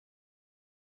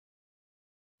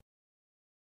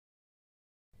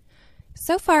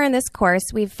So far in this course,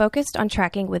 we've focused on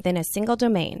tracking within a single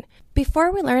domain.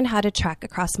 Before we learn how to track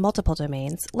across multiple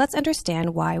domains, let's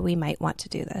understand why we might want to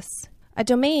do this. A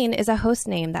domain is a host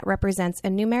name that represents a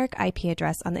numeric IP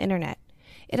address on the internet.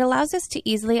 It allows us to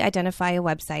easily identify a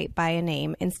website by a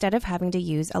name instead of having to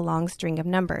use a long string of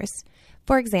numbers.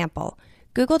 For example,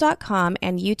 Google.com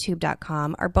and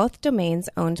YouTube.com are both domains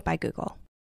owned by Google.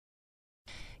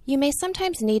 You may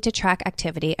sometimes need to track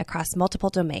activity across multiple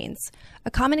domains.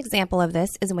 A common example of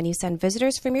this is when you send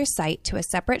visitors from your site to a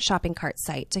separate shopping cart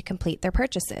site to complete their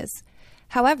purchases.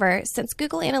 However, since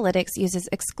Google Analytics uses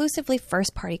exclusively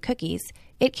first-party cookies,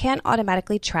 it can't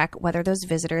automatically track whether those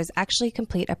visitors actually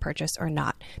complete a purchase or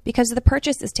not, because the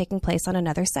purchase is taking place on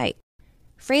another site.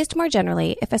 Phrased more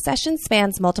generally, if a session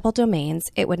spans multiple domains,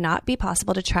 it would not be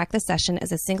possible to track the session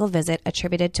as a single visit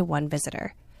attributed to one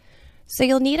visitor. So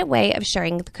you'll need a way of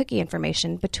sharing the cookie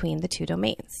information between the two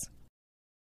domains.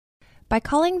 By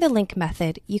calling the link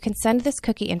method, you can send this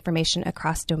cookie information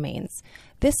across domains.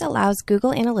 This allows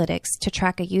Google Analytics to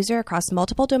track a user across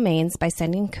multiple domains by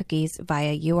sending cookies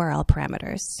via URL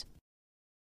parameters.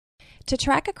 To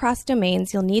track across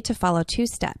domains, you'll need to follow two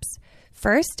steps.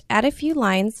 First, add a few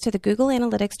lines to the Google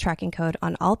Analytics tracking code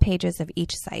on all pages of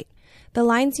each site. The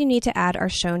lines you need to add are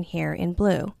shown here in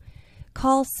blue.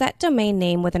 Call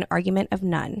setDomainName with an argument of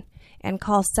none, and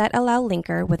call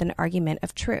setAllowLinker with an argument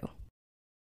of true.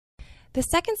 The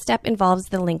second step involves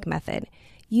the link method.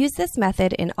 Use this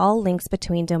method in all links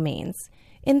between domains.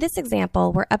 In this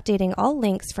example, we're updating all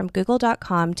links from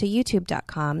Google.com to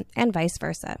YouTube.com and vice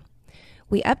versa.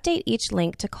 We update each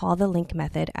link to call the link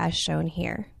method as shown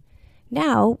here.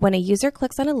 Now, when a user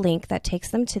clicks on a link that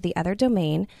takes them to the other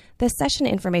domain, the session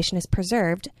information is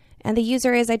preserved, and the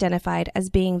user is identified as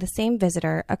being the same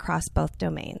visitor across both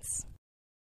domains.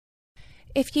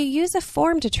 If you use a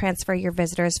form to transfer your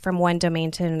visitors from one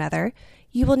domain to another,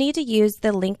 you will need to use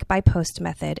the link by post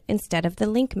method instead of the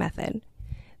link method.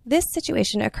 This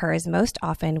situation occurs most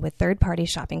often with third-party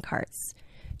shopping carts.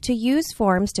 To use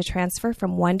forms to transfer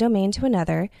from one domain to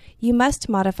another, you must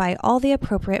modify all the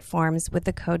appropriate forms with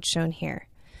the code shown here.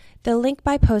 The link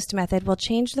by post method will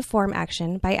change the form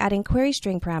action by adding query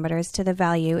string parameters to the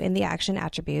value in the action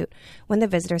attribute when the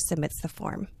visitor submits the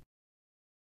form.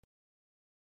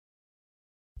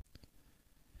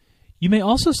 You may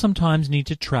also sometimes need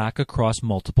to track across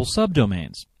multiple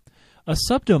subdomains. A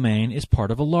subdomain is part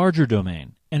of a larger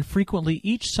domain, and frequently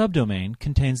each subdomain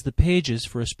contains the pages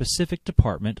for a specific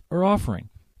department or offering.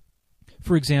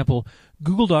 For example,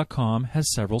 Google.com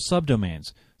has several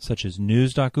subdomains, such as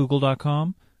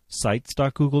news.google.com,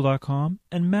 sites.google.com,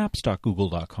 and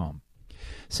maps.google.com.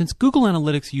 Since Google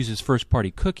Analytics uses first-party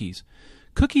cookies,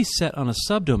 cookies set on a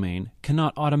subdomain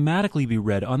cannot automatically be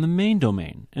read on the main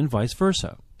domain, and vice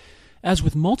versa. As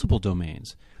with multiple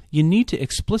domains, you need to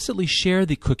explicitly share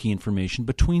the cookie information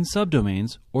between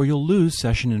subdomains or you'll lose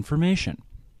session information.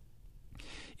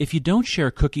 If you don't share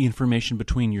cookie information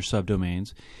between your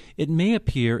subdomains, it may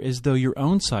appear as though your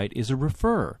own site is a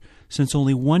referrer, since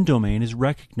only one domain is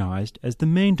recognized as the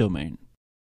main domain.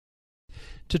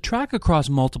 To track across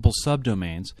multiple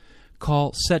subdomains,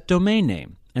 call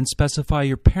setDomainName and specify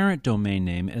your parent domain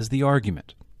name as the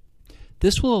argument.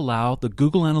 This will allow the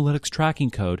Google Analytics tracking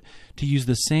code to use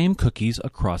the same cookies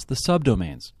across the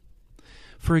subdomains.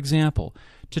 For example,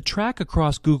 to track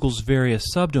across Google's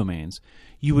various subdomains,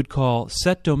 you would call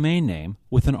setDomainName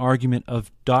with an argument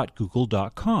of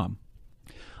 .google.com.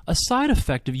 A side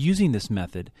effect of using this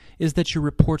method is that your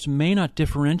reports may not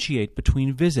differentiate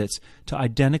between visits to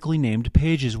identically named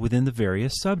pages within the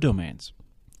various subdomains.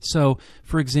 So,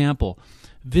 for example,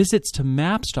 visits to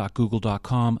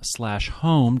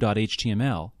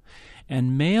maps.google.com/home.html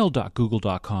and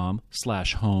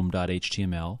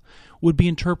mail.google.com/home.html would be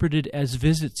interpreted as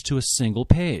visits to a single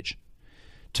page.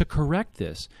 To correct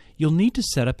this, you'll need to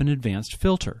set up an advanced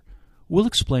filter. We'll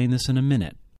explain this in a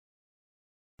minute.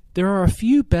 There are a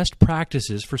few best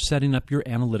practices for setting up your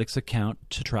analytics account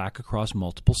to track across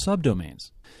multiple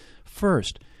subdomains.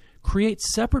 First, create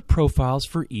separate profiles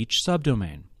for each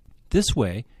subdomain. This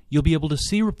way, you'll be able to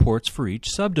see reports for each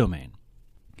subdomain.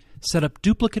 Set up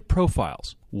duplicate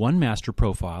profiles, one master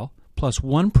profile, plus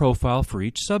one profile for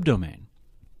each subdomain.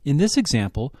 In this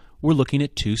example, we're looking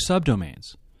at two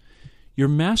subdomains. Your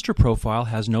master profile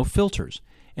has no filters,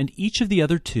 and each of the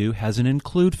other two has an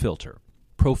include filter.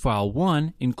 Profile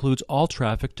 1 includes all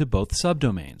traffic to both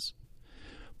subdomains.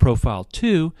 Profile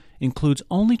 2 includes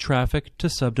only traffic to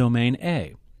subdomain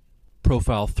A.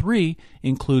 Profile 3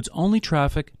 includes only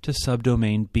traffic to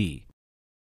subdomain B.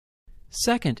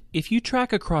 Second, if you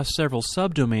track across several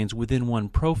subdomains within one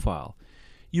profile,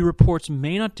 Your reports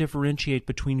may not differentiate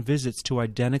between visits to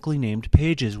identically named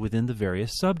pages within the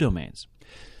various subdomains.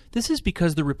 This is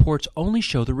because the reports only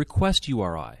show the request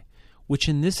URI, which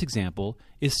in this example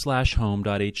is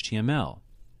 /home.html.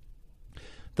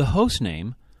 The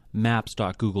hostname,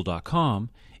 maps.google.com,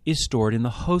 is stored in the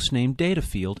hostname data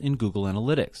field in Google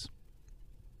Analytics.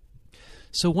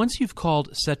 So once you've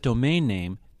called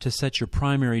setDomainName to set your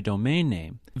primary domain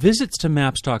name, visits to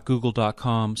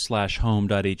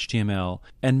maps.google.com/home.html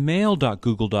and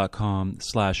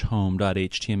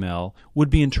mail.google.com/home.html would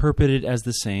be interpreted as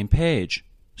the same page,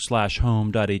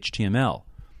 /home.html.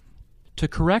 To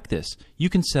correct this, you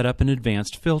can set up an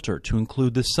advanced filter to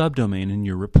include the subdomain in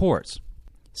your reports.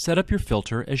 Set up your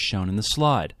filter as shown in the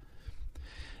slide.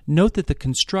 Note that the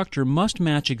constructor must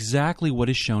match exactly what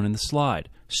is shown in the slide,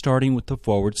 starting with the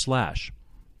 /.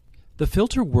 The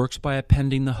filter works by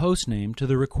appending the hostname to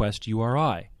the request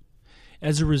URI.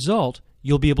 As a result,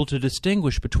 you'll be able to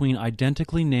distinguish between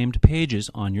identically named pages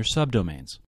on your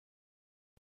subdomains.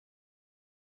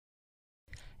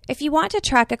 If you want to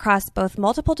track across both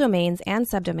multiple domains and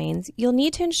subdomains, you'll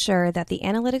need to ensure that the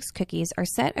analytics cookies are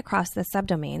set across the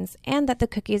subdomains and that the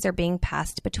cookies are being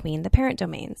passed between the parent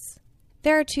domains.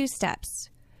 There are 2 steps.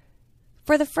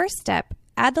 For the first step,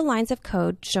 add the lines of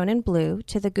code shown in blue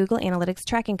to the Google Analytics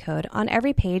tracking code on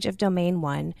every page of Domain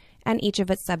 1 and each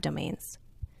of its subdomains.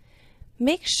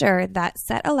 Make sure that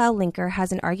setAllowLinker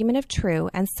has an argument of true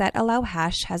and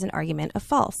setAllowHash has an argument of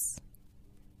false.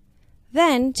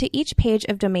 Then, to each page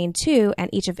of Domain 2 and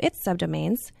each of its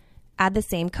subdomains, add the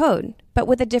same code, but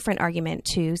with a different argument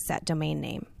to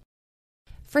setDomainName.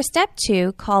 For step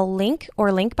 2, call link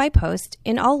or link by post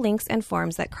in all links and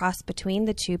forms that cross between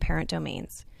the 2 parent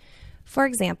domains. For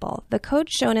example, the code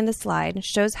shown in the slide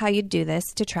shows how you'd do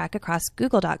this to track across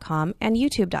google.com and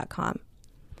youtube.com.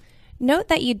 Note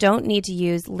that you don't need to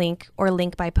use link or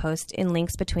link by post in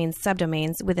links between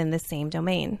subdomains within the same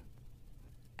domain.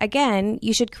 Again,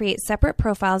 you should create separate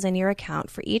profiles in your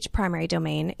account for each primary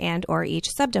domain and/or each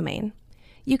subdomain.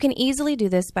 You can easily do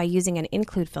this by using an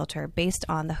include filter based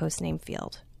on the hostname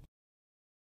field.